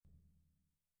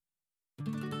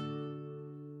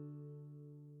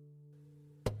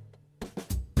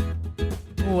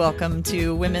Welcome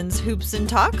to Women's Hoops and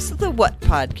Talks, the What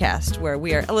podcast, where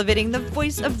we are elevating the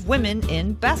voice of women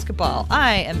in basketball.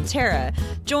 I am Tara,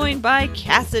 joined by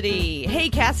Cassidy. Hey,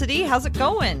 Cassidy, how's it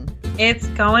going? It's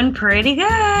going pretty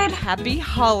good. Happy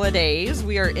holidays.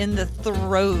 We are in the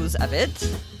throes of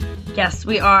it. Yes,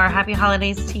 we are. Happy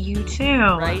holidays to you, too.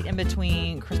 Right in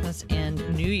between Christmas and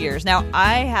New Year's. Now,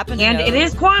 I happen to know... And it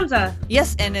is Kwanzaa.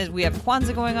 Yes, and we have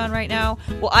Kwanzaa going on right now.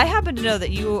 Well, I happen to know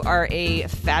that you are a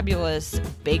fabulous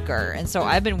baker. And so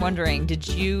I've been wondering, did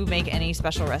you make any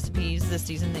special recipes this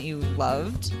season that you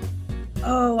loved?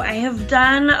 Oh, I have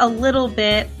done a little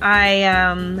bit.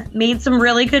 I made some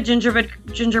really good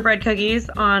gingerbread cookies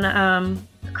on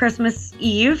Christmas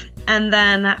Eve. And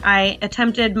then I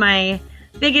attempted my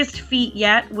biggest feat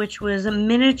yet, which was a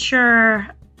miniature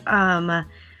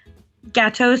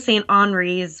Gâteau Saint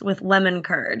Henri's with lemon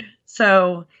curd.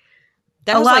 So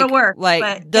that a was lot of work.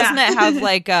 Like, doesn't it have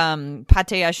like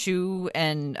pâté à choux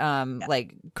and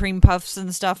like cream puffs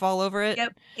and stuff all over it?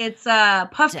 Yep, it's a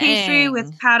puff pastry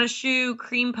with pâte à choux,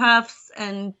 cream puffs,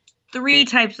 and 3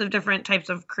 different types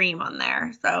of cream on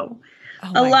there. So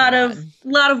a lot of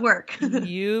work.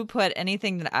 You put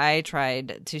anything that I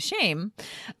tried to shame.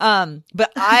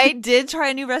 But I did try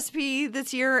a new recipe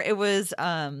this year. It was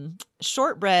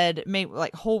shortbread made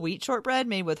like whole wheat shortbread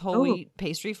made with whole wheat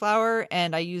pastry flour,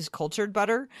 and I used cultured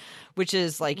butter, which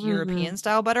is like European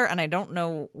style butter, and I don't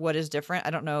know what is different.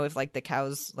 I don't know if like the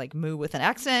cows like moo with an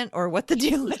accent or what the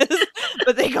deal is,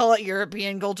 but they call it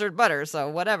European cultured butter, so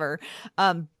whatever.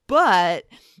 But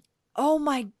oh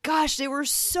my gosh, they were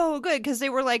so good because they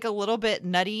were like a little bit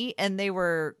nutty and they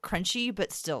were crunchy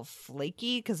but still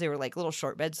flaky because they were like little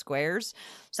shortbread squares.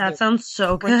 So that sounds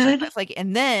so good. Like,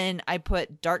 and then I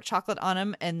put dark chocolate on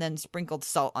them and then sprinkled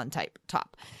salt on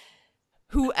top.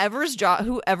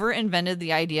 Whoever invented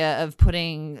the idea of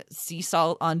putting sea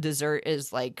salt on dessert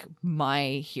is like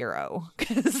my hero,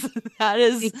 because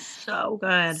it's so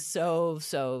good. So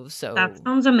that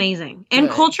sounds amazing. Good. And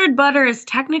cultured butter is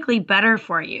technically better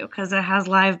for you because it has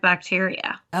live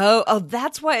bacteria. Oh,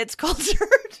 that's why it's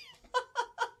cultured.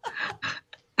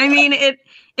 I mean, it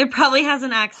probably has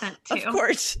an accent too. Of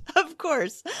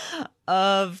course.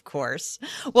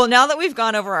 Well, now that we've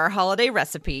gone over our holiday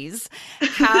recipes,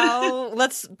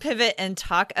 let's pivot and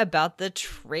talk about the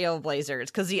Trailblazers,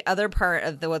 because the other part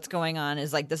of what's going on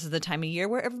is like this is the time of year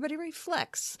where everybody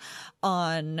reflects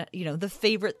on, the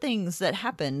favorite things that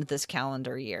happened this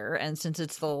calendar year. And since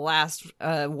it's the last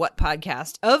What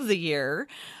podcast of the year,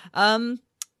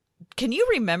 can you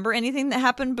remember anything that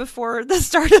happened before the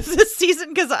start of this season?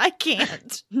 Because I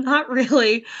can't. Not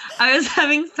really. I was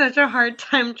having such a hard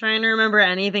time trying to remember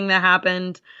anything that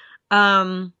happened.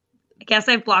 I guess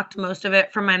I've blocked most of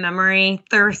it from my memory.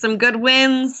 There were some good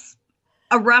wins,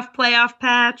 a rough playoff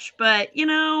patch, but,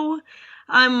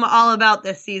 I'm all about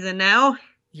this season now.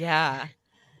 Yeah.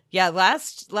 Yeah,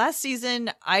 last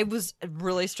season, I was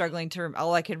really struggling to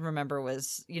all I could remember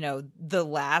was, the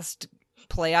last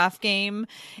playoff game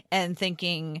and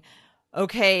thinking,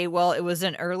 okay, well, it was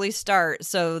an early start,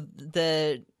 so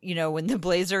when the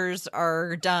Blazers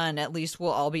are done, at least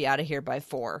we'll all be out of here by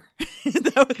 4.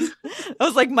 that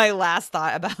was like my last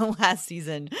thought about last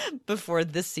season before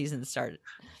this season started.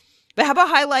 But how about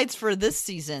highlights for this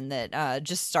season that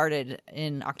just started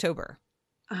in October?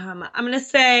 I'm going to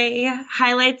say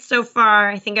highlights so far.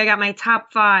 I think I got my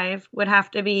top 5 would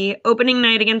have to be opening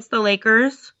night against the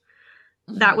Lakers.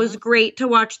 That was great to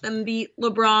watch them beat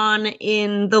LeBron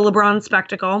in the LeBron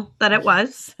spectacle that it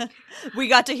was. We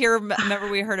got to remember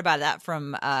we heard about that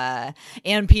from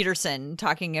Ann Peterson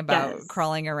talking about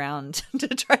crawling around to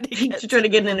try to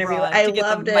get an interview. I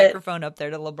loved it. Microphone up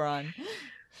there to LeBron.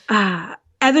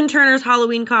 Evan Turner's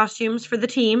Halloween costumes for the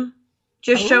team,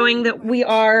 just showing that we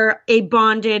are a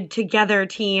bonded together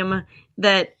team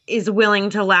that is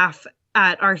willing to laugh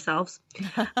at ourselves.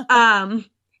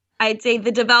 I'd say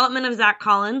the development of Zach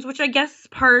Collins, which I guess is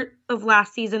part of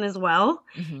last season as well,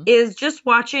 is just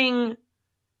watching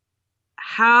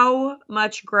how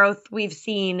much growth we've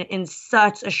seen in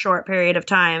such a short period of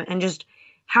time and just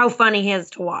how funny he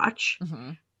is to watch.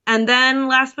 And then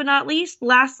last but not least,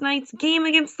 last night's game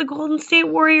against the Golden State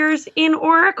Warriors in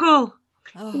Oracle,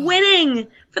 winning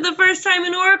for the first time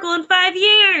in Oracle in 5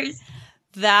 years.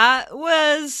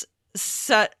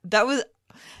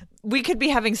 We could be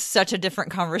having such a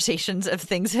different conversations if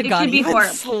things had gone even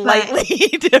horrible, slightly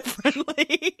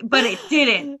differently. But it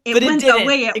didn't. It went the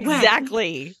way it went.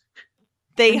 Exactly.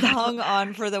 They hung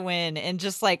on for the win and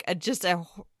just a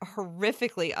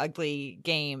horrifically ugly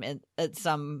game at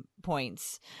some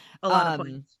points. A lot of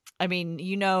points. I mean,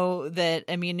 you know that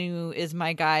Aminu is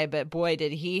my guy, but boy,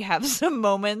 did he have some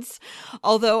moments.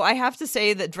 Although I have to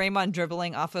say that Draymond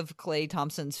dribbling off of Klay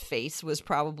Thompson's face was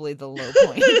probably the low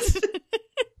point.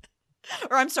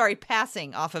 Or I'm sorry,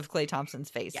 passing off of Klay Thompson's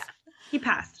face. Yeah, he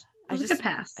passed. It was a good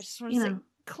pass. I just want to say,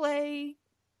 Klay,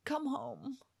 come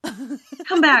home.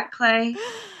 Come back, Klay.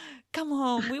 Come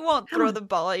home. We won't throw the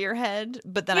ball at your head.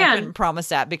 But then I couldn't promise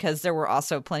that because there were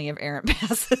also plenty of errant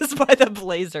passes by the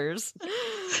Blazers.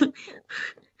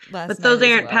 But those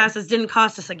errant passes didn't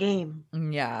cost us a game.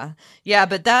 Yeah. Yeah,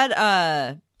 but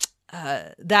that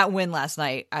win last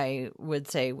night, I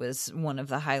would say, was one of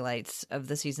the highlights of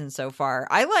the season so far.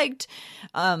 I liked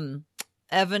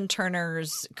Evan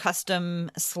Turner's custom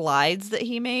slides that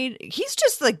he made. He's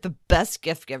just like the best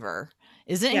gift giver,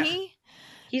 isn't he?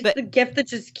 He's the gift that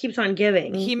just keeps on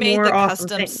giving. He made the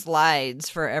custom slides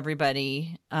for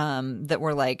everybody that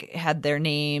were like had their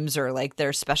names or like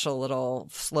their special little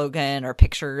slogan or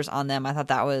pictures on them. I thought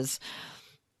that was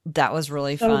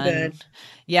really fun. Good.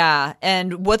 Yeah.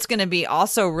 And what's going to be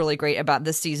also really great about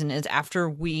this season is after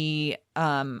we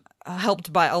helped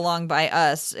along by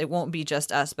us, it won't be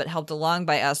just us, but helped along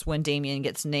by us when Damian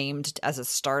gets named as a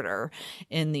starter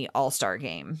in the All-Star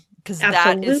game. Because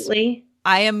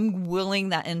I am willing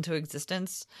that into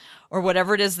existence, or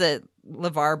whatever it is that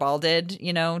LeVar Ball did,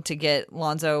 to get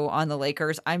Lonzo on the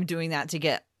Lakers. I'm doing that to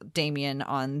get Damian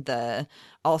on the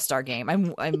All-Star game.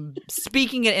 I'm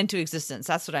speaking it into existence.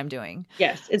 That's what I'm doing.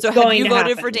 Yes, it's so going to happen. Have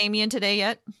you voted for Damian today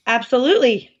yet?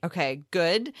 Absolutely. Okay,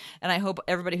 good. And I hope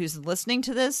everybody who's listening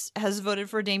to this has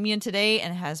voted for Damian today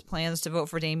and has plans to vote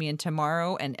for Damian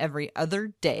tomorrow and every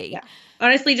other day. Yeah.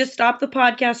 Honestly, just stop the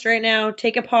podcast right now.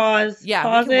 Take a pause. Yeah,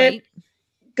 pause it. Wait.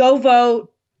 Go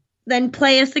vote. Then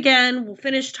play us again. We'll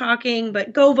finish talking,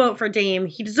 but go vote for Dame.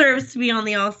 He deserves to be on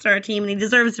the All-Star team, and he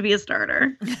deserves to be a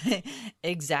starter.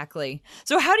 Exactly.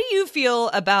 So how do you feel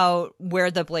about where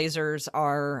the Blazers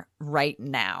are right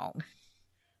now?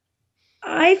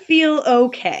 I feel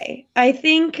okay. I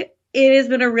think it has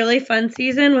been a really fun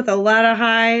season with a lot of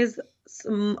highs,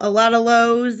 a lot of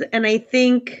lows, and I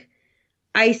think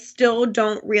I still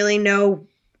don't really know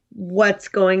what's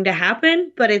going to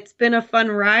happen, but it's been a fun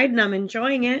ride and I'm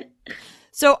enjoying it.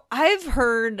 So I've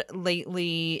heard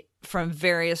lately from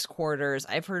various quarters,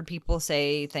 I've heard people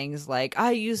say things like,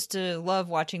 I used to love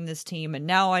watching this team and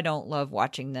now I don't love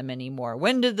watching them anymore.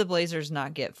 When did the Blazers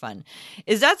not get fun?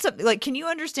 Is that something like, can you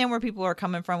understand where people are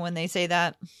coming from when they say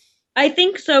that? I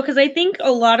think so, because I think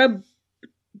a lot of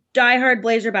diehard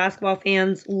Blazer basketball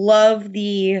fans love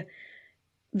the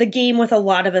game with a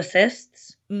lot of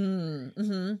assists.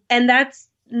 Mm-hmm. And that's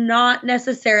not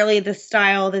necessarily the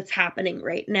style that's happening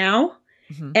right now.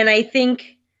 Mm-hmm. And I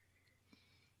think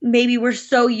maybe we're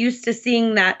so used to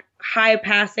seeing that high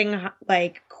passing,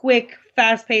 like quick,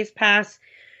 fast-paced pass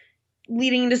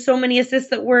leading to so many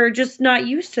assists that we're just not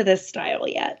used to this style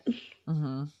yet.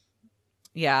 Mm-hmm.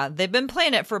 Yeah, they've been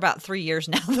playing it for about 3 years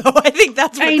now, though. I think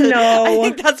that's what I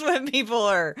think that's what people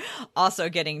are also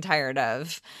getting tired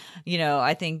of.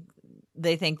 I think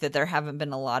they think that there haven't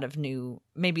been a lot of new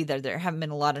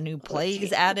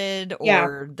plays added,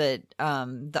 or that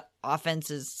the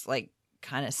offense is like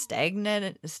kind of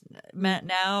stagnant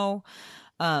now.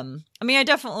 I mean, I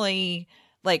definitely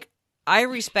I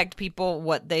respect people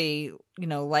what they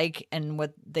like and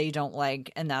what they don't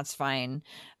like, and that's fine.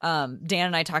 Dan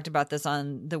and I talked about this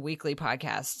on the weekly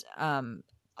podcast.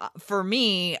 For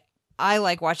me, I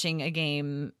like watching a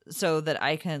game so that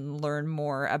I can learn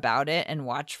more about it and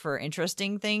watch for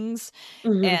interesting things.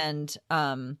 Mm-hmm.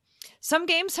 And some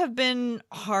games have been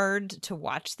hard to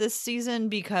watch this season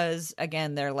because,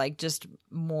 again, they're like just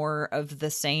more of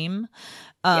the same.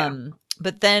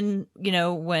 But then,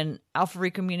 when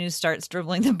Al-Farouq Aminu starts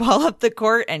dribbling the ball up the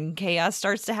court and chaos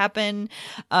starts to happen,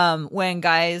 when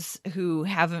guys who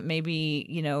haven't maybe,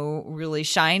 really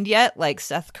shined yet, like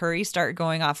Seth Curry, start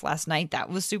going off last night,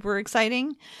 that was super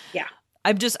exciting. Yeah.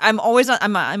 I'm always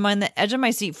I'm on the edge of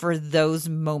my seat for those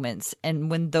moments.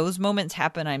 And when those moments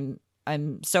happen,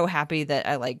 I'm so happy that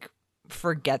I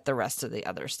forget the rest of the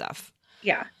other stuff.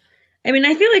 Yeah. I mean,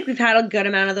 I feel like we've had a good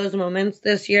amount of those moments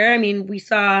this year. I mean, we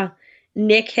saw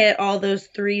Nick hit all those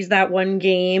threes that one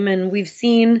game, and we've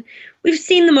seen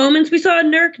the moments. We saw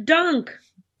Nurk dunk.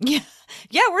 Yeah,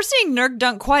 we're seeing Nurk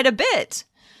dunk quite a bit.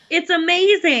 It's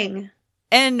amazing.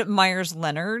 And Myers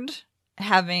Leonard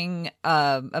having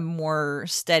a more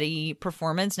steady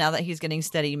performance now that he's getting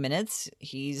steady minutes.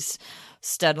 He's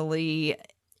steadily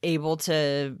able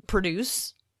to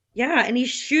produce. Yeah, and he's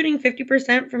shooting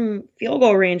 50% from field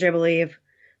goal range, I believe,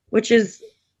 which is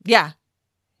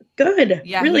good.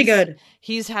 Yeah, really good.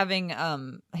 He's having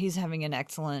an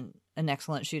excellent an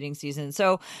excellent shooting season.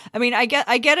 So, I mean, I get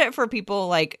it for people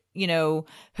like,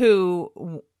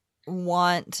 who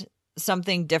want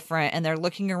something different, and they're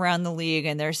looking around the league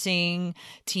and they're seeing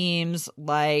teams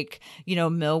like,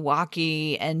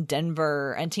 Milwaukee and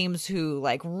Denver, and teams who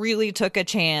like really took a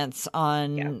chance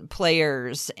on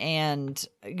players, and,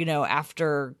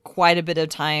 after quite a bit of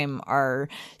time are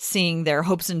seeing their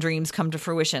hopes and dreams come to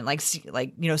fruition, like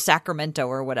Sacramento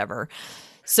or whatever.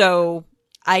 So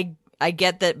I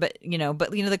get that, but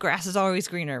the grass is always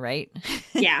greener, right?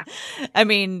 Yeah. I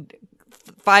mean,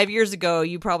 5 years ago,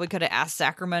 you probably could have asked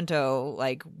Sacramento,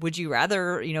 like, would you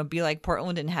rather, be like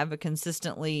Portland and have a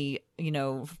consistently,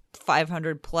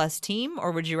 500 plus team,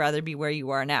 or would you rather be where you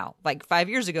are now? Like 5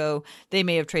 years ago, they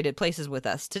may have traded places with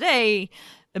us. Today,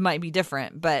 it might be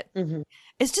different, but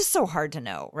it's just so hard to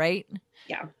know, right?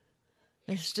 Yeah.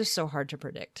 It's just so hard to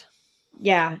predict.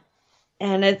 Yeah.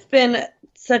 And it's been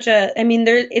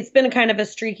it's been a kind of a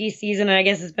streaky season, and I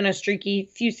guess it's been a streaky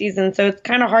few seasons, so it's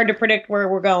kind of hard to predict where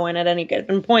we're going at any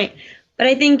given point. But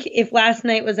I think if last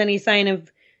night was any sign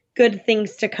of good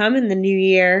things to come in the new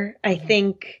year, I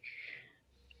think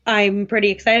I'm pretty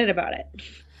excited about it.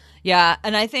 Yeah,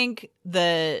 and I think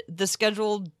the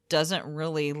schedule doesn't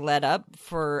really let up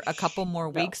for a couple more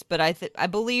weeks, but I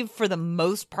believe for the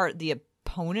most part the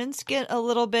opponents get a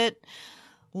little bit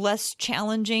less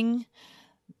challenging.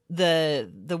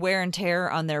 The wear and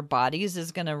tear on their bodies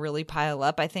is going to really pile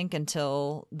up, I think,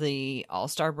 until the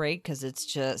All-Star break, because it's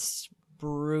just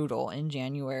brutal in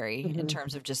January in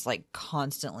terms of just like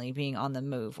constantly being on the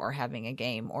move or having a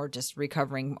game or just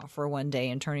recovering for one day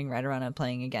and turning right around and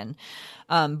playing again.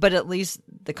 But at least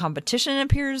the competition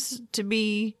appears to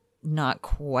be not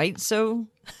quite so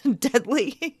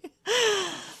deadly.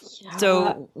 Yeah.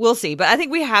 So we'll see. But I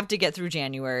think we have to get through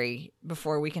January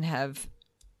before we can have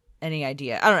any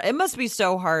idea. I don't know. It must be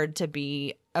so hard to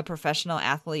be a professional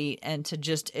athlete and to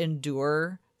just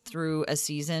endure through a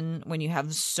season when you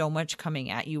have so much coming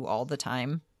at you all the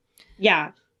time.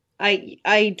 Yeah.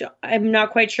 I'm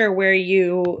not quite sure where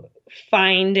you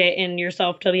find it in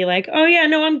yourself to be like, oh yeah,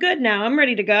 no, I'm good now. I'm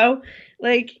ready to go.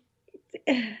 Like,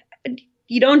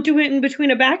 you don't do it in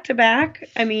between a back-to-back.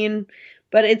 I mean,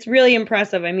 but it's really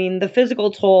impressive. I mean, the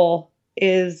physical toll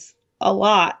is a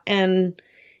lot, and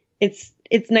it's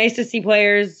nice to see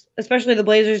players, especially the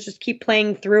Blazers, just keep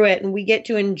playing through it, and we get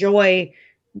to enjoy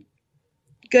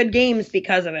good games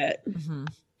because of it. Mm-hmm.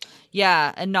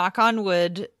 Yeah, and knock on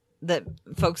wood that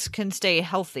folks can stay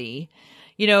healthy.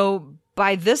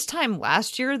 By this time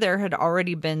last year, there had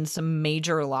already been some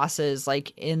major losses,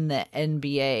 like in the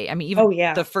NBA. I mean, even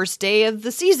the first day of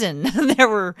the season, there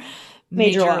were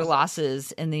major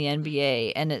losses in the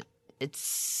NBA, and it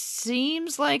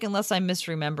seems like, unless I'm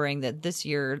misremembering, that this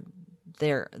year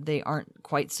they aren't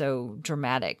quite so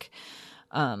dramatic.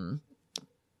 Of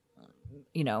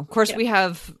course, we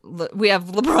have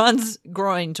LeBron's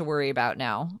groin to worry about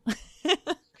now.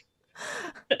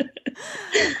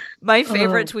 My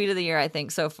favorite tweet of the year, I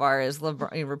think, so far is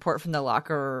a report from the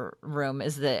locker room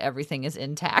is that everything is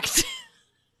intact.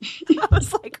 I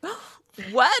was like,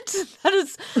 what? That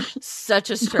is such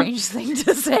a strange thing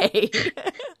to say.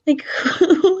 Like,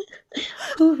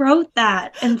 who wrote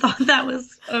that and thought that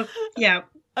was, yeah.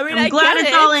 I mean, I'm glad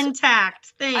it's all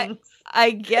intact. Thanks.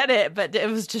 I get it, but it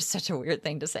was just such a weird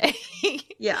thing to say.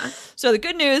 Yeah. So the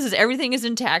good news is everything is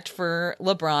intact for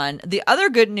LeBron. The other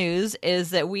good news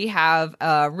is that we have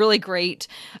a really great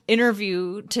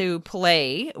interview to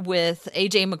play with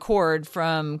AJ McCord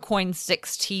from Coin6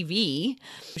 TV.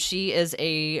 She is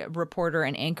a reporter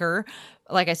and anchor,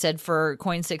 like I said, for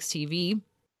Coin6 TV.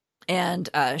 And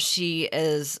she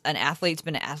is an athlete, has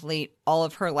been an athlete all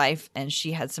of her life. And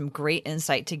she had some great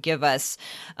insight to give us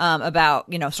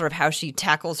about, sort of how she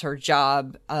tackles her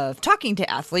job of talking to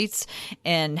athletes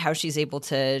and how she's able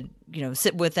to,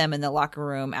 sit with them in the locker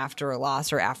room after a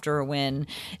loss or after a win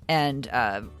and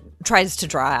tries to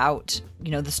draw out,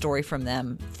 the story from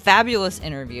them. Fabulous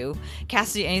interview.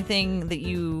 Cassidy, anything that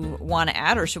you want to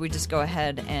add, or should we just go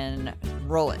ahead and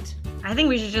roll it? I think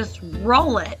we should just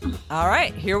roll it. All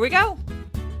right, here we go.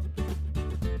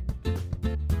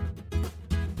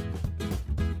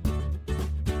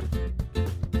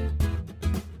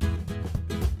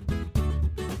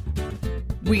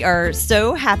 We are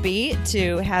so happy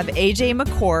to have AJ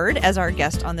McCord as our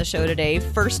guest on the show today.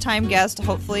 First time guest.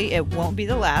 Hopefully it won't be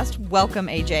the last. Welcome,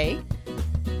 AJ.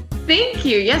 Thank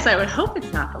you. Yes, I would hope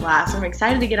it's not the last. I'm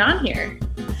excited to get on here.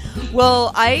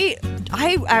 Well, I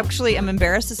actually am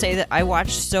embarrassed to say that I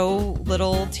watch so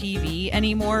little TV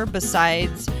anymore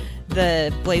besides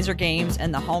the Blazer games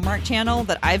and the Hallmark Channel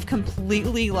that I've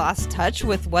completely lost touch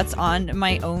with what's on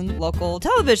my own local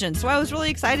television. So I was really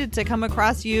excited to come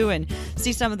across you and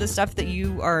see some of the stuff that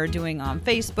you are doing on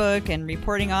Facebook and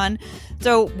reporting on.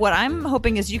 So what I'm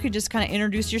hoping is you could just kind of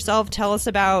introduce yourself, tell us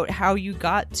about how you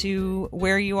got to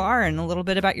where you are and a little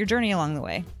bit about your journey along the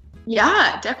way.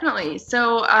 Yeah, definitely.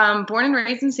 So born and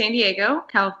raised in San Diego,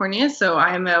 California. So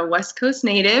I'm a West Coast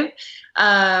native.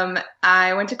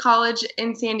 I went to college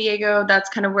in San Diego. That's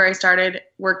kind of where I started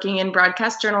working in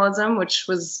broadcast journalism, which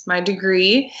was my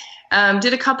degree.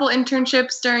 Did a couple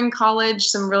internships during college,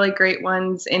 some really great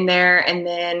ones in there. And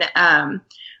then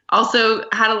also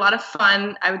had a lot of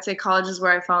fun. I would say college is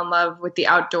where I fell in love with the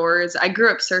outdoors. I grew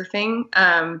up surfing,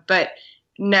 but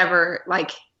never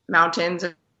like mountains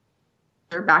or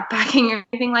backpacking or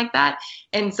anything like that.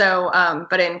 And so,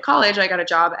 but in college, I got a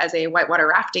job as a whitewater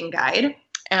rafting guide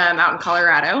out in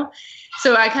Colorado.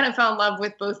 So I kind of fell in love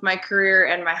with both my career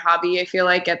and my hobby, I feel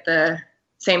like, at the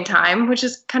same time, which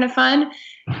is kind of fun.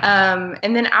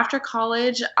 And then after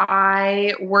college,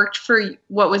 I worked for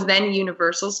what was then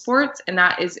Universal Sports, and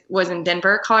that was in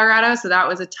Denver, Colorado. So that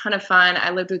was a ton of fun.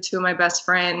 I lived with two of my best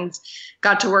friends,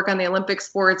 got to work on the Olympic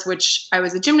sports, which I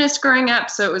was a gymnast growing up.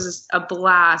 So it was just a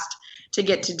blast to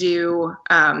get to do,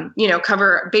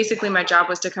 cover, basically my job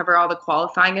was to cover all the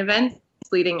qualifying events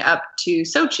leading up to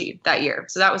Sochi that year.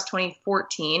 So that was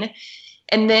 2014.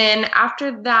 And then after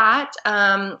that,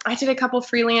 I did a couple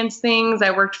freelance things.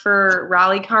 I worked for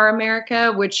Rally Car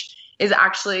America, which is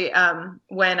actually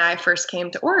when I first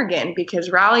came to Oregon, because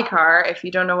Rally Car, if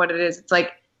you don't know what it is, it's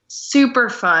like super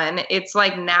fun. It's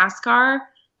like NASCAR,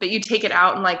 but you take it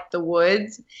out in like the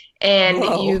woods, and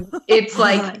it's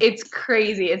like, it's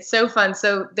crazy. It's so fun.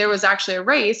 So there was actually a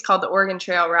race called the Oregon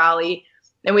Trail Rally,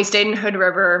 and we stayed in Hood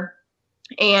River,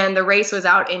 and the race was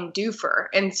out in Dufur.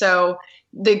 And so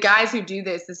the guys who do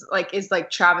this is like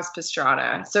Travis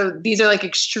Pastrana. So these are like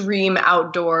extreme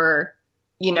outdoor,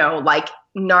 like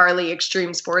gnarly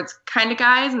extreme sports kind of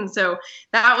guys. And so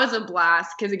that was a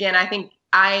blast. Cause again, I think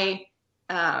I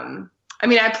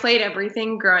played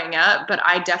everything growing up, but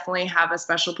I definitely have a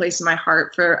special place in my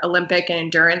heart for Olympic and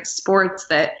endurance sports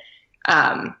that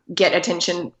get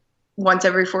attention once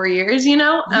every 4 years,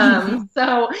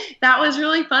 So that was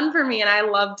really fun for me, and I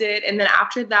loved it. And then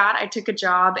after that, I took a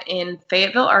job in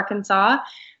Fayetteville, Arkansas,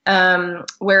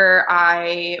 where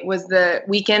I was the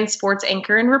weekend sports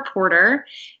anchor and reporter.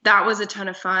 That was a ton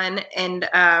of fun. And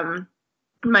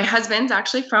my husband's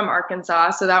actually from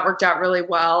Arkansas, so that worked out really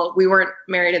well. We weren't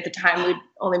married at the time. We'd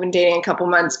only been dating a couple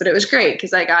months, but it was great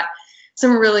because I got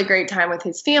some really great time with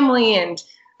his family and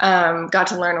got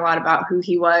to learn a lot about who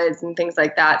he was and things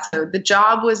like that. So the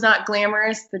job was not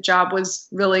glamorous. The job was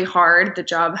really hard. The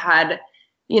job had,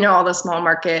 all the small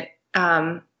market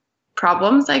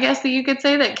problems, I guess that you could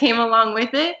say, that came along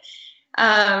with it.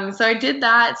 So I did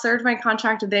that, served my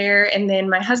contract there. And then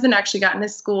my husband actually got into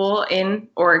school in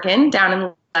Oregon, down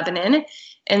in Lebanon.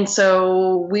 And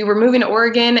so we were moving to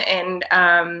Oregon, and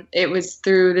it was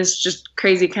through this just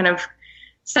crazy kind of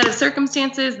set of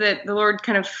circumstances that the Lord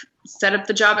kind of set up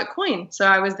the job at Coin. So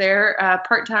I was there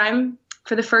part-time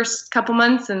for the first couple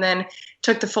months, and then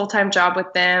took the full-time job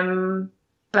with them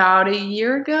about a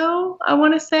year ago, I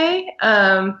want to say.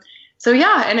 So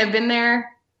yeah, and I've been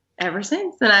there ever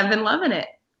since, and I've been loving it.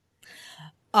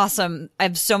 Awesome. I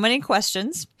have so many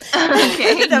questions.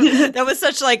 Okay. that was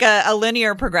such like a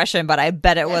linear progression, but I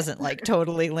bet it wasn't like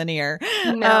totally linear.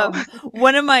 No.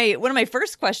 One of my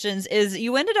first questions is,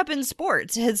 you ended up in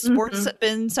sports. Has sports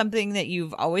been something that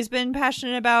you've always been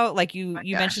passionate about? Like you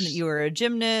mentioned that you were a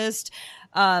gymnast.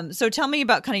 So tell me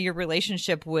about kind of your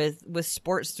relationship with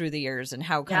sports through the years and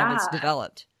how kind of it's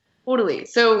developed. Totally.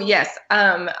 So yes,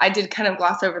 I did kind of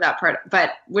gloss over that part,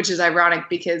 but which is ironic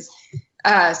because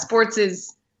sports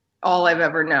is all I've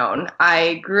ever known.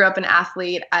 I grew up an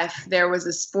athlete. If there was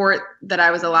a sport that I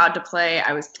was allowed to play,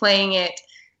 I was playing it.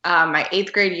 My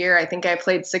 8th grade year, I think I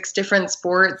played 6 different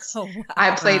sports. Oh, wow.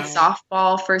 I played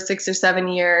softball for 6 or 7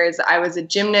 years. I was a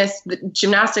gymnast.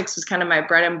 Gymnastics was kind of my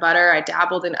bread and butter. I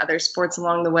dabbled in other sports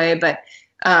along the way, but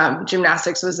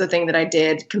gymnastics was the thing that I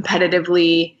did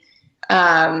competitively.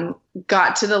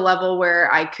 Got to the level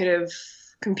where I could have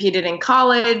competed in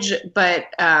college, but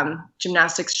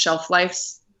gymnastics shelf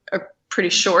life's are pretty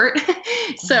short.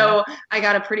 So I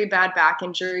got a pretty bad back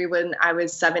injury when I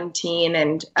was 17,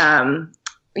 and kind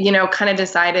of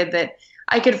decided that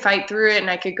I could fight through it, and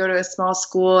I could go to a small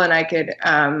school, and I could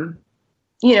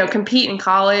compete in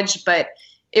college, but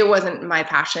it wasn't my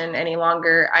passion any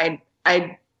longer. I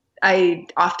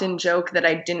often joke that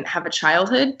I didn't have a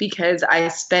childhood because I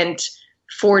spent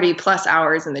 40 plus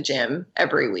hours in the gym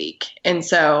every week. And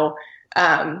so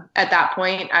at that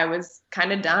point I was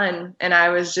kind of done, and I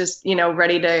was just,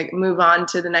 ready to move on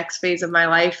to the next phase of my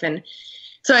life. And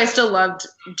so I still loved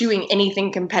doing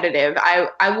anything competitive.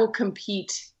 I will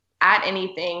compete at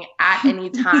anything, at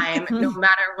any time, no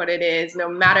matter what it is, no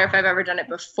matter if I've ever done it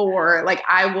before. Like,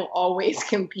 I will always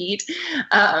compete.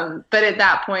 But at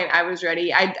that point, I was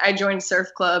ready. I joined surf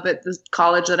club at the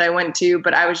college that I went to,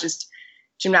 but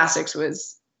gymnastics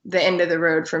was the end of the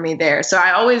road for me there. So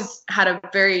I always had a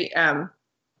very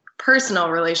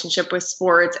personal relationship with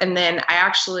sports. And then I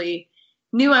actually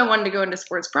knew I wanted to go into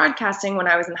sports broadcasting when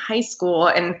I was in high school.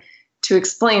 And to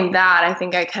explain that, I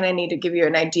think I kind of need to give you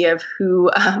an idea of who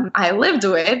I lived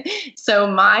with. So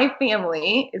my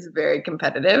family is very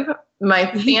competitive.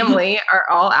 My family are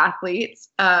all athletes.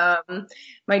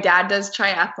 My dad does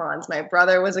triathlons. My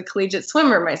brother was a collegiate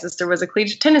swimmer. My sister was a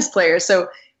collegiate tennis player. So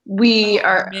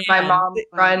my mom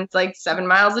runs like 7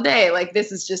 miles a day. Like,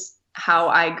 this is just how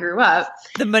I grew up.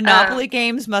 The Monopoly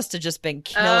games must have just been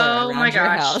killer. Oh my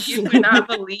gosh. You would not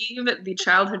believe the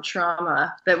childhood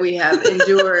trauma that we have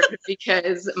endured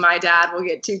because my dad will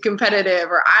get too competitive,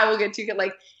 or I will get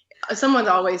someone's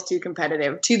always too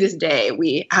competitive. To this day,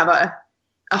 we have a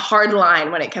hard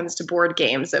line when it comes to board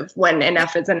games of when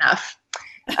enough is enough.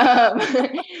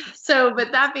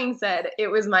 But that being said, it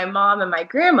was my mom and my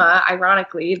grandma,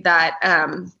 ironically, that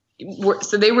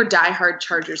so they were diehard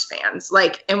Chargers fans.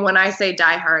 Like, and when I say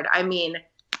diehard, I mean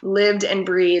lived and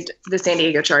breathed the San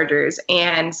Diego Chargers.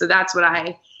 And so that's what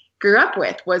I grew up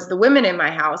with, was the women in my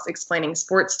house explaining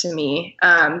sports to me.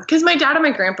 Because my dad and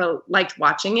my grandpa liked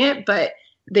watching it, but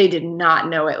they did not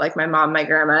know it like my mom and my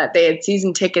grandma. They had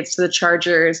season tickets to the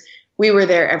Chargers. We were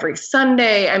there every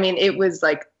Sunday. I mean, it was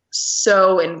like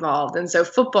so involved. And so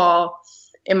football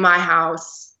in my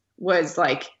house was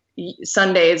like,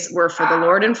 Sundays were for the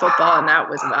Lord in football, and that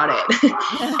was about it.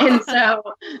 And so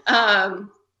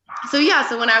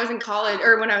when I was in college,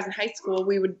 or when I was in high school,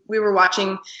 we were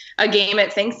watching a game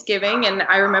at Thanksgiving, and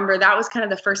I remember that was kind of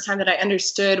the first time that I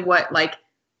understood what like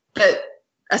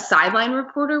a sideline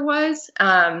reporter was.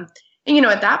 And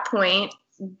at that point,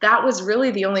 that was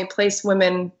really the only place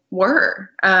women were.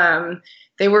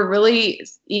 They were really,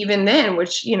 even then,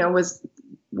 which was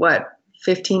what,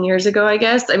 15 years ago, I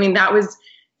guess. I mean, that was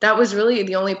really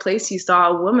the only place you saw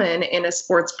a woman in a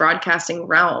sports broadcasting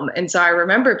realm. And so I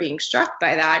remember being struck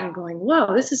by that and going,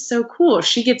 whoa, this is so cool.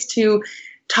 She gets to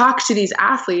talk to these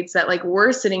athletes that like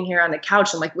we're sitting here on the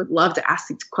couch and like would love to ask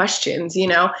these questions,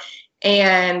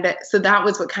 And so that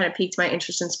was what kind of piqued my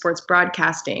interest in sports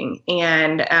broadcasting.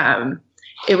 And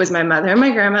it was my mother and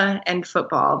my grandma and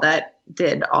football that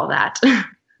did all that.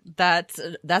 That's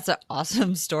an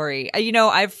awesome story.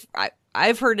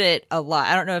 I've heard it a lot.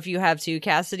 I don't know if you have too,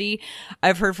 Cassidy.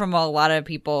 I've heard from a lot of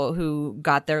people who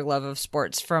got their love of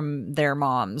sports from their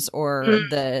moms or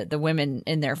the women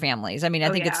in their families. I mean, I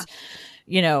think it's,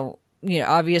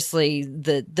 obviously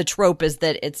the trope is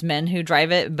that it's men who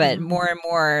drive it, but more and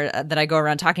more that I go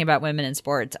around talking about women in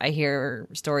sports, I hear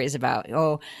stories about,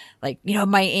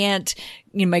 my aunt,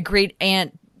 my great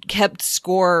aunt kept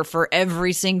score for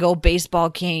every single baseball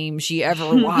game she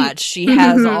ever watched. She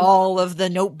has all of the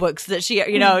notebooks that she,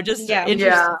 just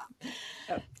Yeah,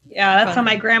 that's how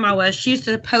my grandma was. She used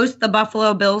to post the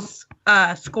Buffalo Bills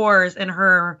scores on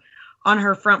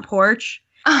her front porch.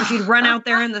 So she'd run out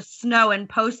there in the snow and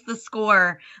post the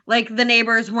score like the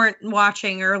neighbors weren't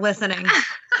watching or listening.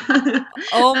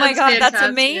 Oh my God, that's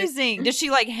amazing. Did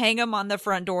she like hang them on the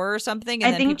front door or something?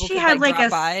 And I think she had like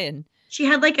she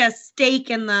had like a stake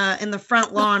in the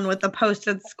front lawn with the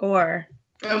posted score.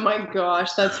 Oh my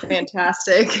gosh, that's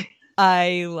fantastic.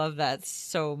 I love that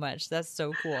so much. That's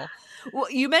so cool. Well,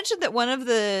 you mentioned that one of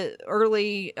the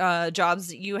early jobs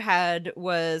that you had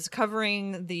was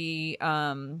covering the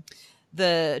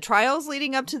trials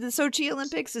leading up to the Sochi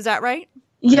Olympics. Is that right?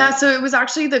 Yeah, so it was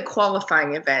actually the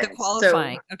qualifying event. The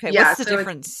qualifying. So, okay, yeah, what's the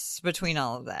difference between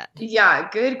all of that? Yeah,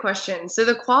 good question. So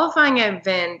the qualifying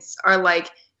events are like,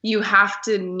 you have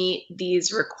to meet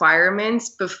these requirements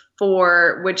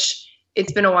before, which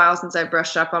it's been a while since I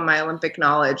brushed up on my Olympic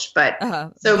knowledge, but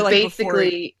so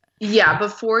basically,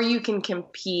 before you can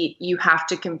compete, you have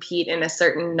to compete in a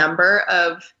certain number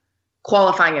of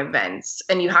qualifying events,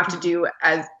 and you have to do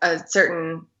as a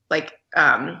certain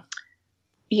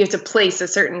you have to place a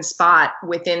certain spot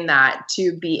within that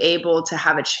to be able to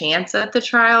have a chance at the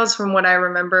trials, from what I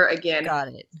remember. Again,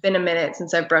 it's been a minute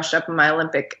since I brushed up on my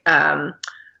Olympic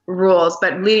rules,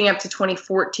 but leading up to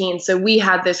 2014, so we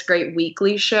had this great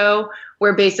weekly show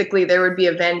where basically there would be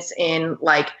events in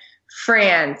like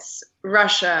France,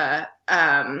 Russia,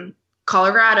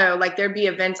 Colorado, like there'd be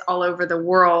events all over the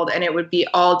world, and it would be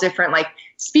all different, like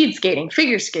speed skating,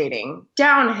 figure skating,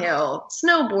 downhill,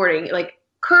 snowboarding, like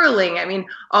curling. I mean,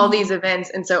 all these events.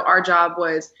 And so our job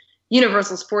was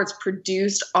Universal Sports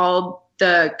produced all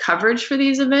the coverage for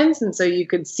these events. And so you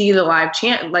could see the live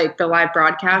like the live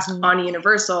broadcast on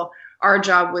Universal. Our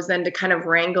job was then to kind of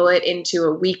wrangle it into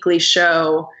a weekly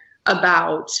show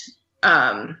about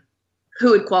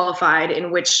who had qualified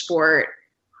in which sport,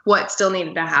 what still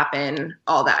needed to happen,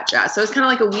 all that jazz. So it's kind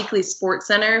of like a weekly sports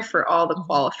center for all the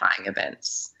qualifying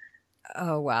events.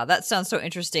 Oh, wow. That sounds so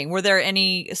interesting. Were there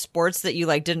any sports that you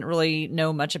like didn't really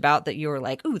know much about that you were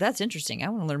like, ooh, that's interesting, I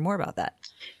want to learn more about that?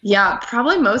 Yeah,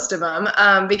 probably most of them.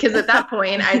 Because at that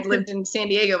point I'd lived in San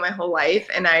Diego my whole life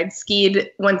and I'd skied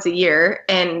once a year.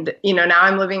 And, now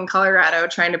I'm living in Colorado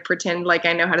trying to pretend like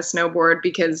I know how to snowboard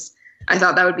because I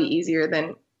thought that would be easier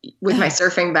than with my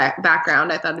surfing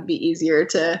background. I thought it'd be easier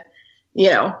to,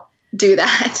 do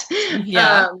that.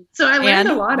 Yeah. So I learned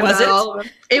a lot about all of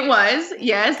them. It was,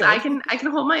 yes, Good. I can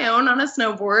hold my own on a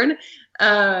snowboard.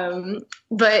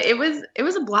 But it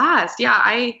was a blast. Yeah.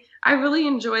 I really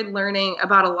enjoyed learning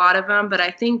about a lot of them, but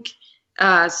I think,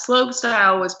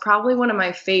 slopestyle was probably one of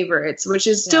my favorites, which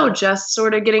is still just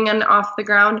sort of getting off the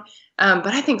ground. But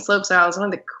I think slopestyle is one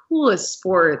of the coolest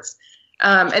sports.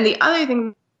 And the other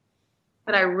thing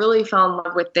that I really fell in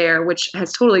love with there, which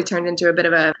has totally turned into a bit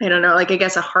of a, I don't know, like I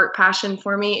guess a heart passion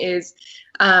for me is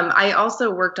I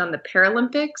also worked on the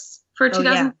Paralympics for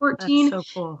 2014.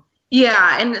 That's so cool.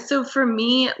 Yeah. And so for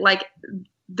me, like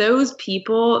those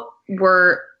people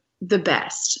were the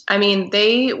best. I mean,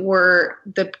 they were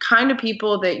the kind of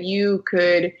people that you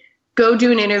could go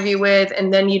do an interview with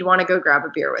and then you'd want to go grab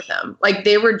a beer with them. Like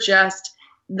they were just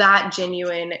that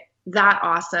genuine, that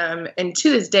awesome. And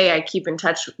to this day, I keep in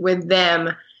touch with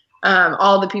them,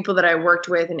 all the people that I worked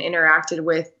with and interacted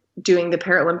with doing the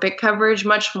Paralympic coverage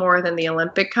much more than the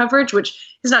Olympic coverage,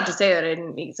 which is not to say that I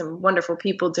didn't meet some wonderful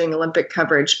people doing Olympic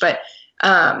coverage, but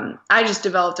I just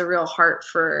developed a real heart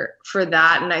for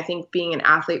that. And I think being an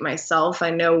athlete myself,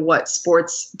 I know what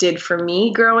sports did for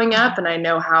me growing up, and I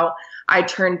know how I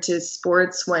turned to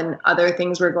sports when other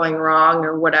things were going wrong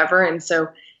or whatever. And so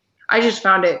I just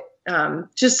found it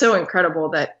just so incredible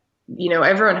that,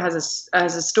 everyone has a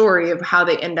story of how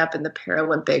they end up in the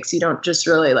Paralympics. You don't just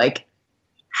really like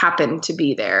happen to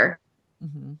be there.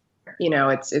 Mm-hmm.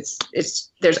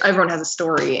 Everyone has a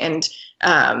story. And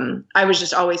I was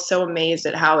just always so amazed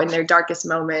at how in their darkest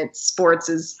moments, sports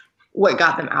is what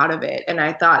got them out of it. And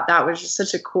I thought that was just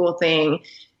such a cool thing.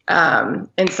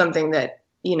 And something that,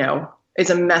 is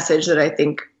a message that I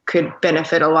think could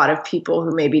benefit a lot of people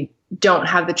who maybe don't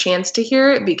have the chance to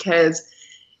hear it, because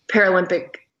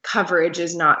Paralympic coverage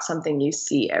is not something you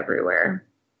see everywhere.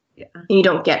 Yeah. You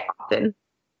don't get often.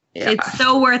 Yeah. It's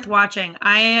so worth watching.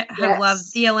 I have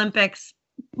loved the Olympics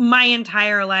my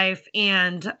entire life,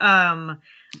 and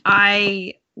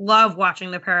I love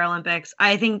watching the Paralympics.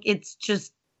 I think it's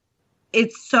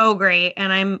so great,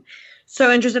 and I'm so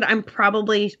interested. I'm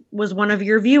probably was one of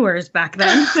your viewers back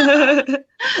then.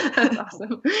 That's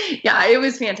awesome. Yeah, it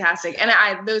was fantastic.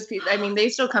 And those people, I mean, they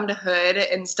still come to Hood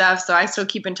and stuff. So I still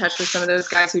keep in touch with some of those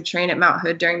guys who train at Mount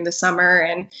Hood during the summer.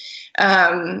 And,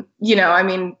 I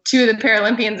mean, two of the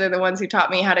Paralympians are the ones who taught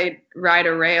me how to ride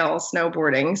a rail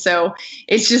snowboarding. So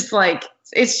it's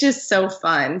just so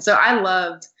fun. So I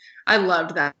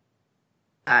loved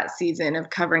that season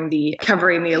of covering the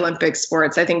Olympic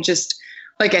sports. I think just,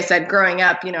 like I said, growing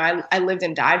up, I lived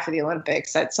and died for the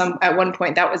Olympics. At one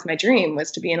point, that was my dream, was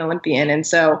to be an Olympian. And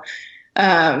so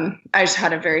I just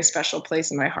had a very special place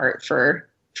in my heart for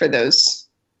those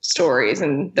stories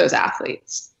and those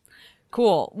athletes.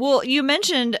 Cool. Well, you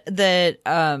mentioned that,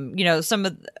 some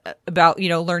of about,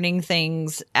 learning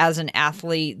things as an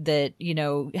athlete that,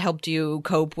 helped you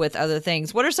cope with other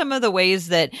things. What are some of the ways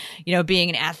that, being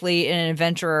an athlete and an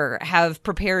adventurer have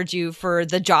prepared you for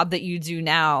the job that you do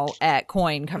now at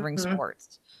KOIN covering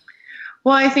sports?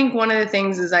 Well, I think one of the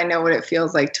things is I know what it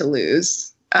feels like to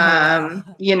lose. I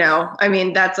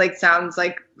mean, that's sounds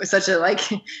like such a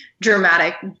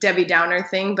dramatic Debbie Downer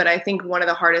thing, but I think one of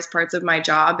the hardest parts of my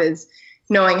job is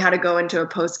knowing how to go into a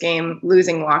post-game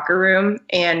losing locker room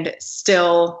and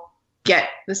still get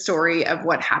the story of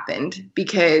what happened.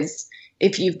 Because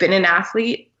if you've been an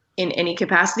athlete in any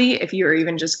capacity, if you're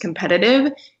even just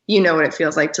competitive, you know what it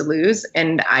feels like to lose.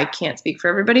 And I can't speak for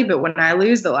everybody, but when I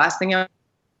lose, the last thing I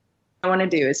want to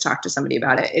do is talk to somebody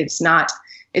about it. It's not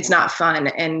fun.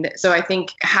 And so I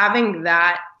think having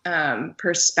that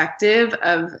perspective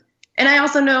of, and I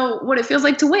also know what it feels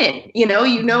like to win, you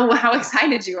know how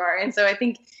excited you are. And so I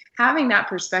think having that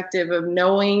perspective of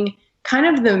knowing kind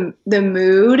of the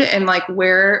mood and like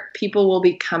where people will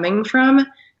be coming from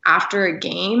after a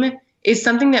game is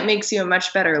something that makes you a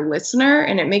much better listener,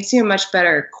 and it makes you a much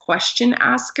better question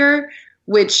asker,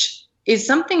 which is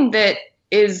something that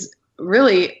is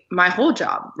really my whole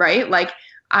job, right? Like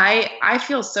I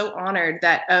feel so honored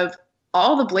that of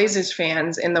all the Blazers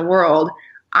fans in the world,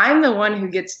 I'm the one who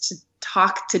gets to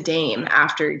talk to Dame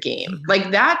after a game.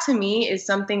 Like that to me is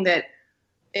something that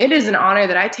it is an honor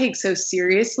that I take so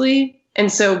seriously.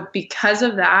 And so because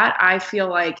of that, I feel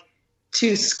like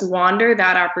to squander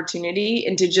that opportunity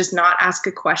and to just not ask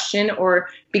a question, or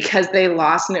because they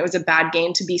lost and it was a bad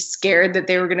game to be scared that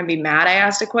they were going to be mad I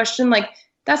asked a question, like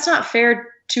that's not fair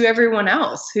to everyone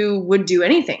else who would do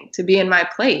anything to be in my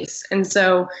place. And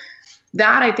so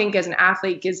that, I think, as an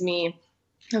athlete gives me,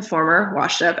 a former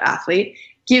washed up athlete,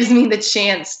 gives me the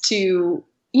chance to,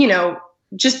 you know,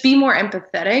 just be more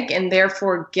empathetic and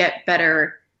therefore get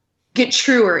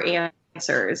truer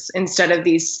answers instead of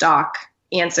these stock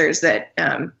answers that,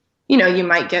 you know, you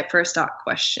might get for a stock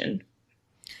question.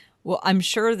 Well, I'm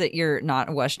sure that you're not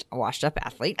a washed up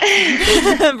athlete.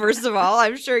 First of all,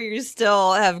 I'm sure you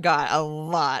still have got a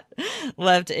lot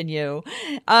left in you.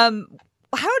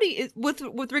 How do you,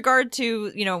 with regard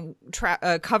to, you know,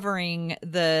 covering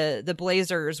the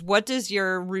Blazers, what does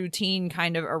your routine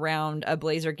kind of around a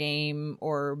Blazer game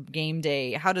or game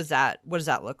day? What does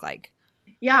that look like?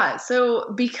 Yeah.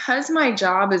 So because my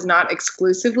job is not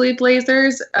exclusively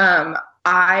Blazers,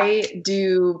 I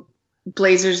do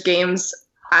Blazers games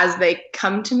as they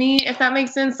come to me, if that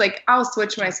makes sense. Like I'll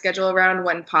switch my schedule around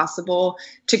when possible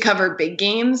to cover big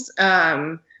games.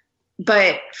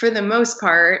 But for the most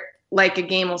part, like a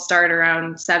game will start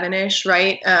around 7-ish,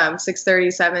 right? 6:30,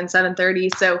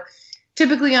 7:30. So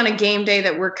typically on a game day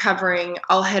that we're covering,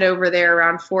 I'll head over there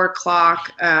around 4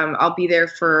 o'clock. I'll be there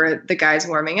for the guys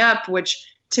warming up, which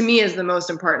to me is the most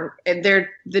important.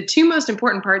 The two most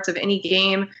important parts of any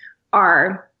game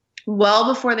are well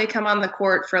before they come on the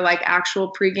court for like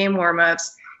actual pregame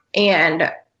warmups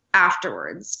and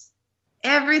afterwards.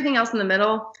 Everything else in the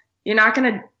middle, you're not going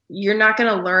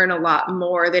to learn a lot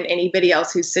more than anybody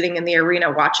else who's sitting in the arena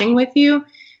watching with you.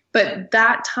 But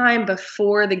that time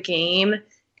before the game,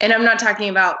 and I'm not talking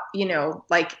about, you know,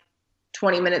 like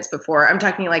 20 minutes before, I'm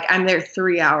talking like I'm there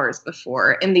 3 hours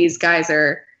before, and these guys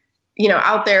are, you know,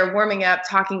 out there warming up,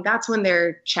 talking. That's when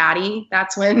they're chatty.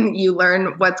 That's when you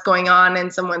learn what's going on in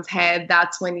someone's head.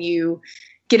 That's when you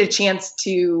get a chance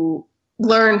to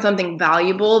learn something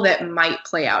valuable that might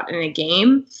play out in a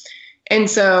game. And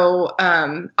so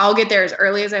I'll get there as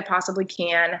early as I possibly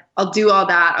can. I'll do all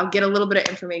that. I'll get a little bit of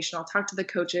information. I'll talk to the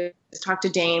coaches, talk to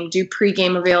Dame, do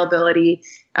pregame availability.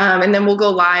 And then we'll go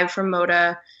live from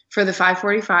Moda for the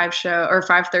 5:45 show or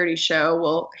 5:30 show.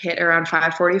 We'll hit around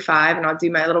 5:45 and I'll do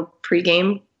my little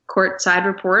pregame courtside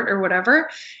report or whatever.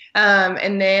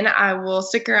 And then I will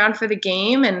stick around for the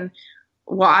game and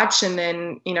watch, and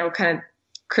then, you know, kind of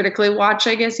critically watch,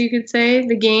 I guess you could say,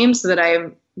 the game so that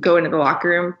I go into the locker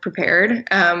room prepared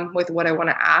with what I want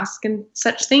to ask and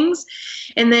such things.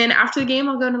 And then after the game,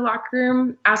 I'll go into the locker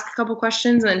room, ask a couple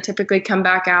questions, and then typically come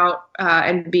back out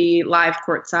and be live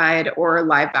courtside or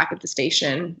live back at the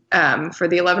station for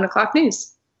the 11 o'clock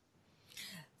news.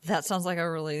 That sounds like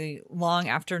a really long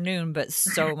afternoon, but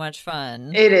so much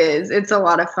fun. It is. It's a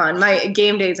lot of fun. My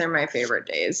game days are my favorite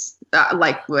days,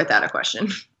 like without a question.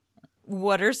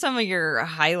 What are some of your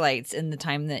highlights in the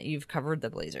time that you've covered the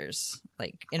Blazers?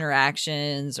 Like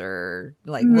interactions or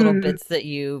like little bits that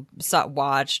you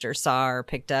watched or saw or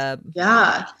picked up?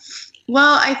 Yeah.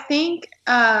 Well, I think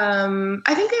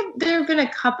there have been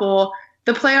a couple.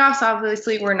 The playoffs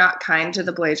obviously were not kind to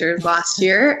the Blazers last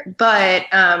year, but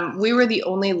we were the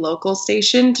only local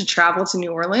station to travel to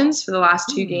New Orleans for the last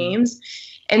two games.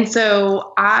 And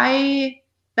so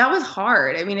that was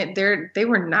hard. I mean, they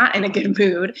were not in a good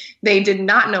mood. They did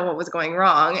not know what was going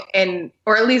wrong,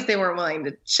 or at least they weren't willing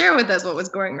to share with us what was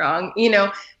going wrong, you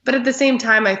know. But at the same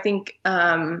time, I think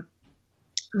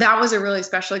that was a really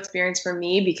special experience for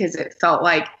me because it felt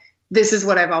like this is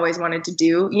what I've always wanted to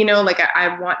do. You know, like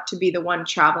I want to be the one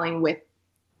traveling with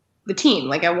the team.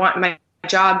 Like I want my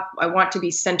job, I want to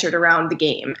be centered around the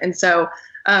game. And so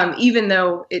even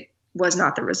though it was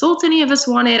not the result any of us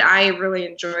wanted, I really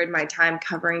enjoyed my time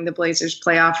covering the Blazers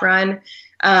playoff run.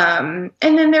 And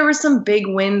then there were some big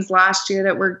wins last year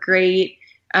that were great.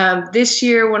 This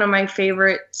year, one of my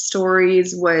favorite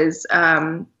stories was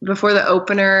before the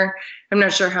opener. I'm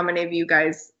not sure how many of you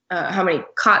guys, how many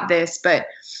caught this, but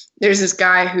there's this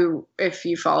guy who, if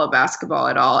you follow basketball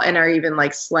at all and are even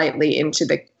like slightly into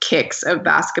the kicks of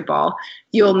basketball,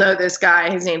 you'll know this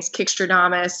guy. His name's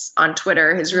Kickstradamus on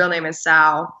Twitter. His real name is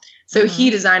Sal So he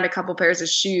designed a couple pairs of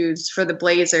shoes for the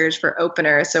Blazers for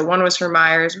opener. So one was for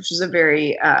Myers, which was a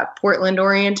very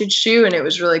Portland-oriented shoe, and it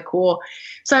was really cool.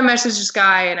 So I messaged this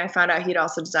guy, and I found out he'd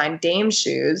also designed Dame's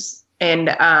shoes. And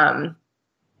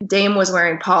Dame was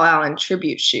wearing Paul Allen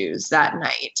tribute shoes that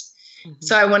night. Mm-hmm.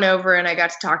 So I went over and I got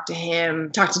to talk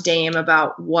to Dame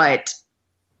about what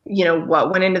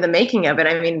went into the making of it.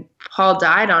 I mean, Paul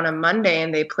died on a Monday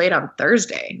and they played on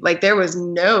Thursday. Like, there was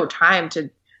no time to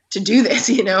do this,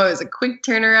 it was a quick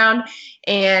turnaround,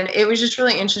 and it was just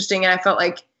really interesting. And I felt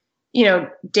like,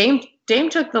 Dame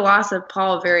took the loss of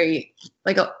Paul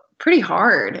pretty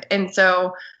hard. And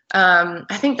so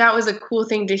I think that was a cool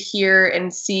thing to hear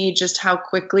and see just how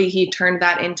quickly he turned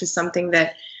that into something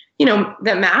that,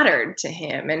 that mattered to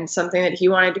him and something that he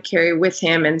wanted to carry with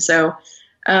him. And so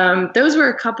those were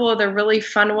a couple of the really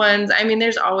fun ones. I mean,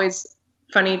 there's always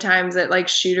funny times at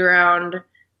shoot around.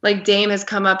 Like, Dame has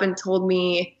come up and told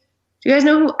me, do you guys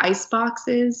know who Icebox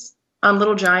is on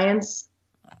Little Giants?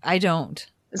 I don't.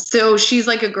 So she's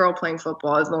like a girl playing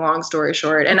football, is the long story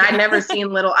short. And I'd never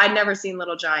seen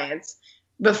Little Giants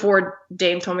before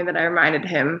Dame told me that I reminded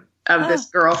him of this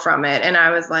girl from it. And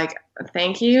I was like,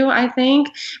 thank you, I think.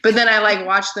 But then I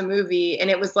watched the movie,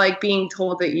 and it was like being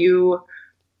told that you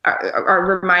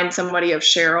remind somebody of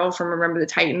Cheryl from Remember the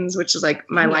Titans, which is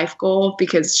my life goal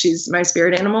because she's my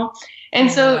spirit animal. And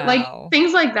so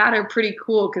things like that are pretty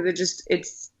cool because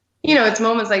it's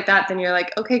moments like that. Then you're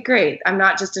like, okay, great. I'm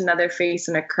not just another face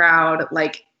in a crowd.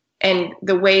 And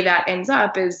the way that ends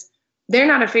up is they're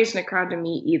not a face in a crowd to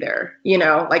me either.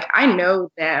 I know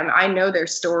them. I know their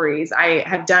stories. I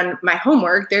have done my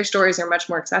homework. Their stories are much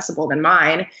more accessible than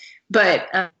mine. But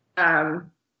I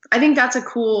think that's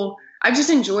I've just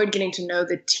enjoyed getting to know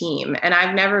the team. And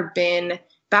I've never been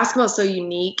basketball is so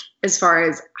unique as far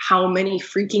as how many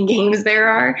freaking games there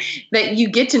are that you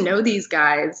get to know these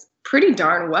guys pretty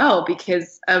darn well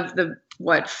because of the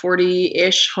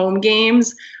 40-ish home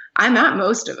games. I'm at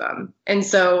most of them. And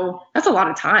so that's a lot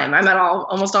of time. I'm at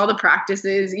almost all the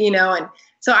practices, and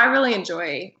so I really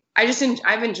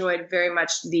I've enjoyed very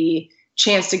much the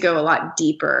chance to go a lot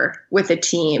deeper with a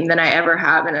team than I ever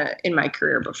have in my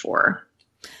career before.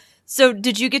 So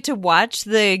did you get to watch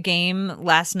the game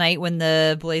last night when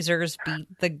the Blazers beat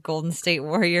the Golden State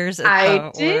Warriors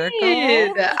at the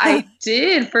Oracle? I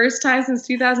did. First time since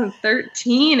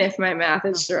 2013, if my math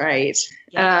is right.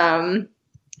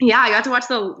 Yeah, I got to watch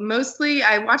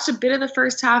I watched a bit of the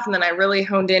first half, and then I really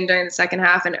honed in during the second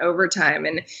half and overtime.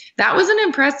 And that was an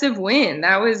impressive win.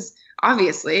 That was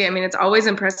obviously, it's always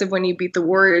impressive when you beat the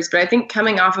Warriors. But I think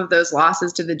coming off of those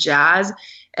losses to the Jazz,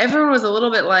 everyone was a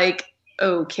little bit like,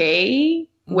 okay,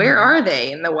 where are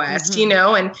they in the West?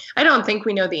 And I don't think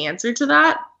we know the answer to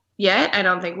that yet. I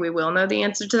don't think we will know the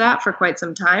answer to that for quite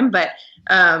some time. But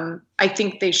I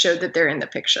think they showed that they're in the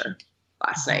picture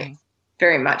last night.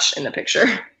 Very much in the picture.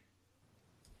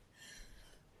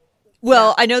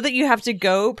 Well, I know that you have to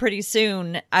go pretty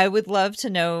soon. I would love to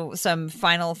know some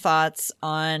final thoughts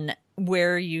on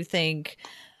where you think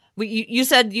you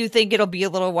said you think it'll be a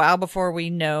little while before we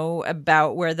know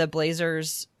about where the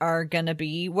Blazers are going to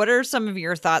be. What are some of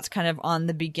your thoughts kind of on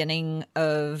the beginning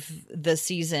of the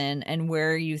season and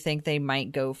where you think they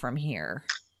might go from here?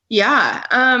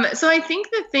 Yeah. So I think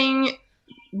the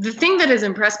thing that has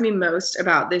impressed me most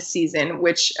about this season,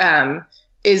 which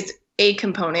is a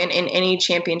component in any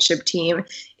championship team,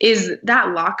 is that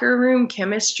locker room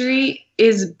chemistry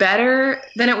is better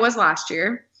than it was last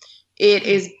year. It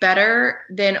is better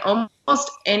than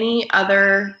almost any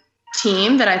other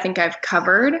team that I think I've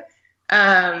covered.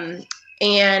 And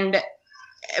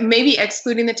maybe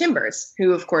excluding the Timbers,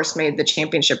 who of course made the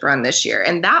championship run this year.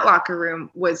 And that locker room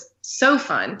was so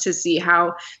fun to see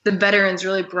how the veterans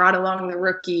really brought along the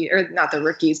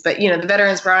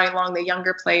veterans brought along the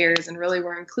younger players and really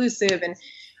were inclusive. And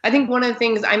I think one of the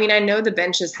things, I know the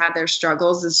bench has had their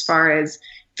struggles as far as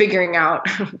figuring out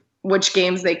which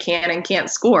games they can and can't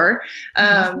score.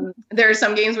 There are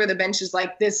some games where the bench is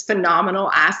like this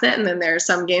phenomenal asset. And then there are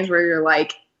some games where you're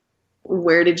like,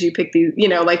 where did you pick these?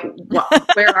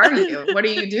 Where are you? What are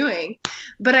you doing?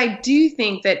 But I do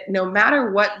think that no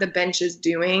matter what the bench is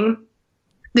doing,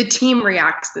 the team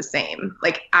reacts the same.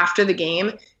 Like after the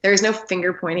game, there is no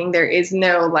finger pointing. There is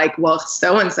no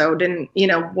so-and-so didn't,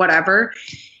 whatever.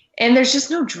 And there's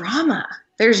just no drama.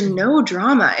 There's no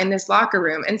drama in this locker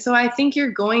room. And so I think you're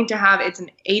going to have, it's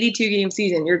an 82-game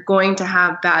season. You're going to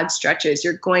have bad stretches.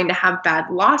 You're going to have bad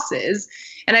losses.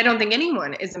 And I don't think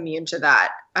anyone is immune to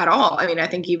that at all. I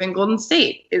think even Golden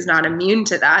State is not immune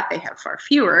to that. They have far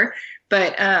fewer.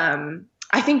 But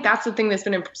I think that's the thing that's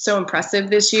been so impressive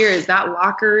this year is that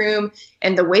locker room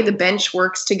and the way the bench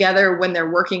works together when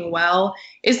they're working well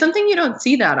is something you don't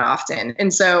see that often.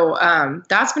 And so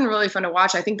that's been really fun to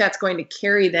watch. I think that's going to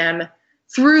carry them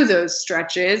through those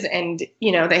stretches. And,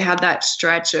 they had that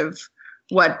stretch of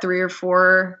 3 or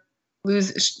 4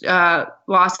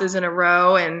 losses in a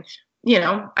row. And,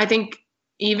 I think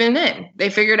even then they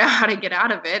figured out how to get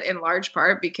out of it in large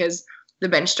part because the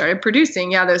bench started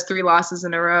producing. Yeah, those 3 losses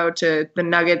in a row to the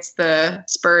Nuggets, the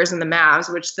Spurs, and the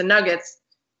Mavs, which the Nuggets,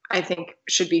 I think,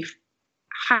 should be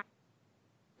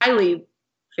highly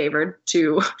favored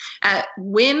to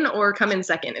win or come in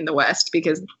second in the West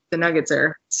because the Nuggets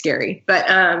are scary. But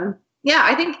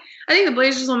I think the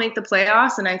Blazers will make the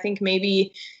playoffs, and I think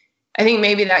maybe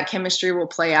that chemistry will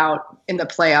play out in the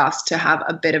playoffs to have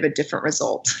a bit of a different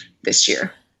result this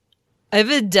year. I have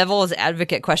a devil's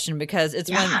advocate question because it's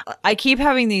when I keep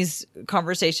having these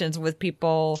conversations with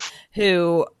people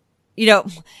who,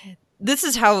 this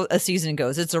is how a season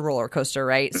goes. It's a roller coaster,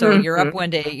 right? So you're up one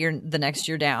day, the next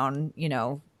you're down,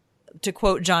 to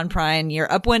quote John Prine, you're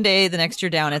up one day, the next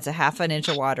you're down, it's a half an inch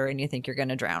of water and you think you're going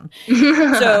to drown.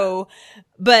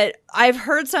 But I've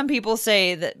heard some people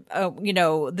say that,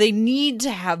 they need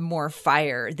to have more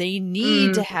fire. They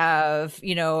need to have,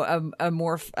 a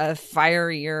more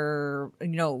fierier,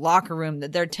 locker room,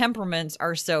 that their temperaments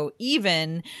are so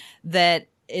even that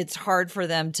it's hard for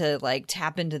them to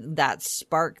tap into that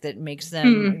spark that makes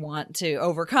them want to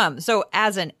overcome. So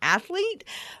as an athlete,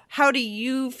 how do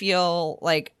you feel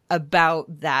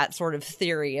about that sort of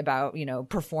theory about,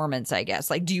 performance, I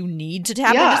guess? Do you need to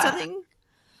tap into something?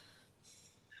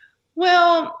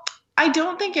 Well, I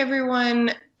don't think every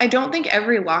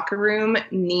locker room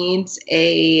needs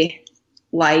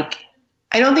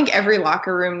I don't think every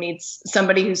locker room needs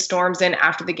somebody who storms in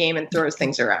after the game and throws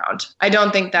things around. I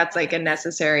don't think that's a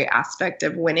necessary aspect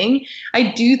of winning.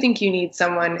 I do think you need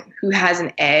someone who has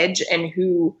an edge and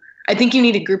I think you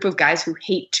need a group of guys who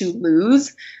hate to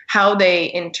lose. How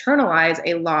they internalize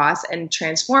a loss and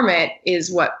transform it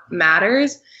is what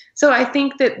matters. So I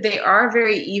think that they are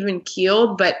very even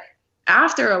keeled, but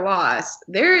after a loss,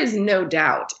 there is no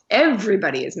doubt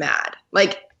everybody is mad.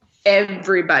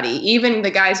 Everybody, even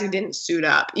the guys who didn't suit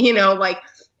up,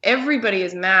 everybody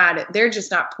is mad. They're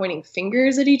just not pointing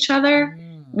fingers at each other,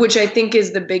 which I think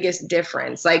is the biggest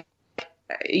difference.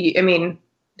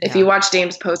 If you watch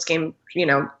Dame's post-game,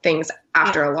 things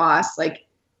after a loss,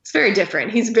 it's very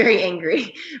different. He's very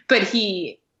angry, but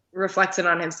he reflects it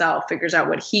on himself, figures out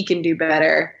what he can do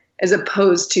better, as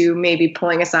opposed to maybe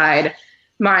pulling aside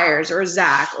Myers or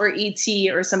Zach or ET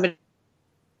or somebody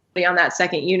on that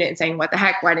second unit and saying, what the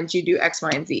heck, why didn't you do X, Y,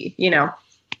 and Z?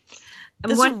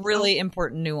 This is a really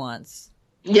important nuance.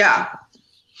 Yeah.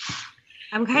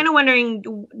 I'm kind of wondering,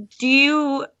 do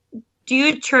you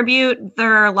attribute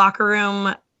their locker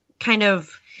room kind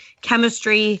of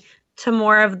chemistry to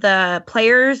more of the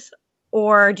players,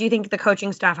 or do you think the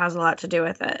coaching staff has a lot to do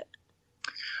with it?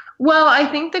 Well, I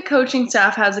think the coaching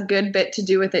staff has a good bit to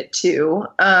do with it too.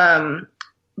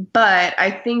 But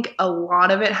I think a lot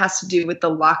of it has to do with the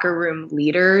locker room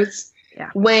leaders.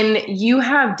 Yeah. When you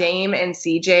have Dame and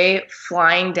CJ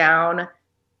flying down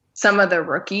some of the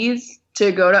rookies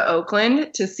to go to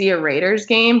Oakland to see a Raiders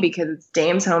game because it's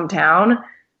Dame's hometown.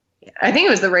 I think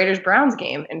it was the Raiders-Browns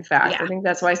game, in fact. Yeah. I think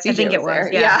that's why CJ was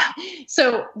there. Yeah.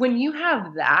 So when you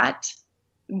have that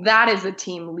is a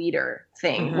team leader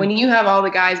thing. Mm-hmm. When you have all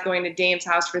the guys going to Dame's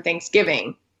house for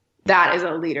Thanksgiving, that is a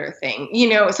leader thing,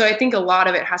 so I think a lot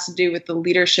of it has to do with the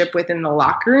leadership within the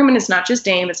locker room. And it's not just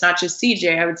Dame, it's not just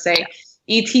CJ. I would say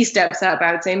ET steps up.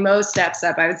 I would say Mo steps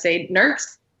up. I would say Nurk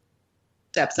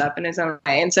steps up in his own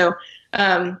way. And so,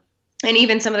 and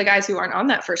even some of the guys who aren't on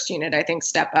that first unit, I think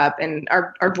step up and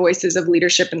are voices of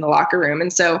leadership in the locker room.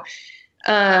 And so,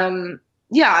 so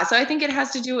I think it has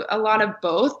to do a lot of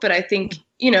both, but I think,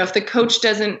 if the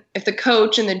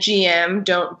coach and the GM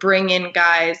don't bring in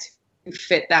guys who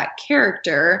fit that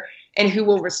character and who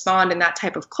will respond in that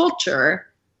type of culture,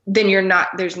 then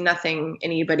there's nothing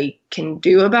anybody can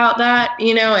do about that,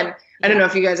 and I don't know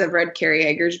if you guys have read Carrie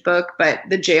Eager's book, but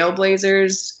the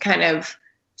Jailblazers kind of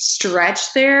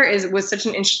stretch there was such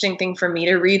an interesting thing for me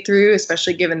to read through,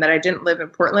 especially given that I didn't live in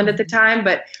Portland at the time,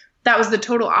 but that was the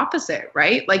total opposite,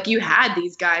 right? You had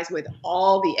these guys with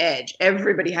all the edge.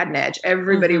 Everybody had an edge.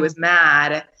 Everybody was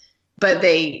mad, but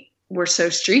they were so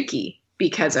streaky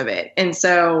because of it. And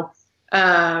so, so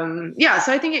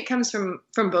I think it comes from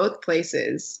both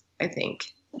places, I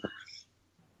think.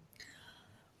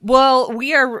 Well,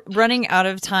 we are running out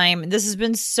of time. This has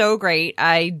been so great.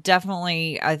 I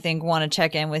think, want to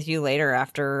check in with you later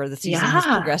after the season has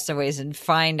progressed a ways and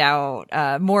find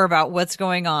out more about what's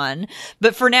going on.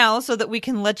 But for now, so that we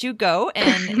can let you go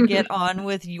and get on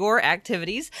with your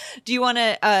activities, do you want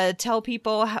to tell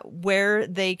people where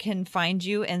they can find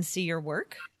you and see your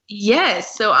work?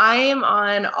 Yes. So I am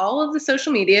on all of the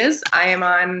social medias. I am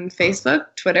on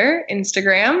Facebook, Twitter,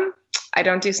 Instagram. I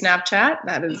don't do Snapchat.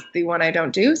 That is the one I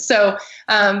don't do. So,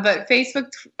 but Facebook,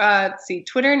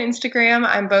 Twitter and Instagram,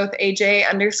 I'm both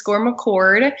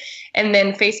AJ_McCord. And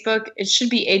then Facebook, it should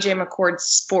be AJ McCord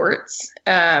Sports.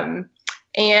 And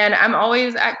I'm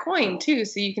always at Coin too.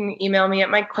 So you can email me at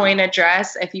my Coin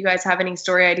address. If you guys have any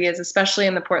story ideas, especially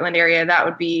in the Portland area, that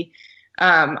would be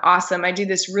awesome. I do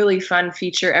this really fun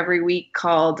feature every week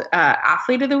called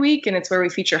Athlete of the Week. And it's where we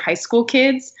feature high school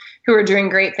kids who are doing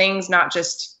great things, not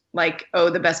just like,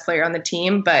 the best player on the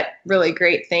team, but really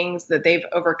great things that they've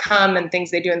overcome and things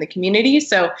they do in the community.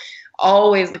 So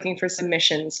always looking for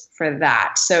submissions for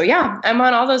that. So yeah, I'm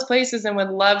on all those places and would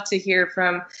love to hear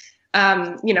from,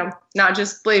 not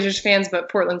just Blazers fans, but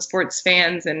Portland sports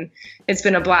fans. And it's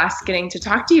been a blast getting to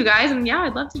talk to you guys. And yeah,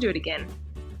 I'd love to do it again.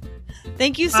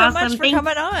 Thank you so much for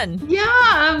coming on.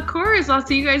 Yeah, of course. I'll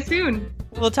see you guys soon.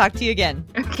 We'll talk to you again.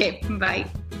 Okay, bye.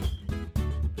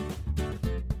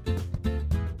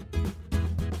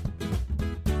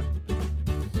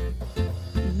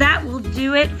 That will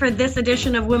do it for this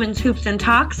edition of Women's Hoops and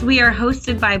Talks. We are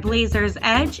hosted by Blazers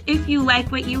Edge. If you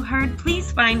like what you heard,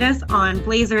 please find us on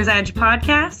Blazers Edge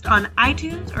Podcast on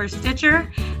iTunes or Stitcher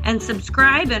and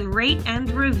subscribe and rate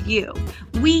and review.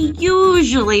 We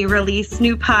usually release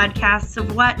new podcasts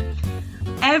of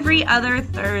every other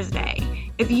Thursday.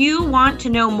 If you want to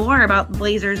know more about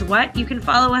Blazers What, you can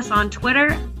follow us on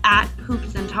Twitter at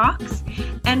Hoops and Talks.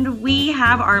 And we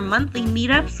have our monthly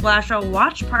meetup / a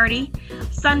watch party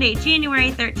Sunday,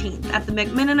 January 13th at the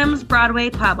McMinim's Broadway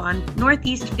Pub on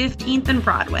Northeast 15th and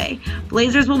Broadway.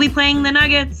 Blazers will be playing the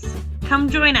Nuggets. Come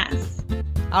join us.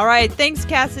 All right. Thanks,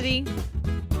 Cassidy.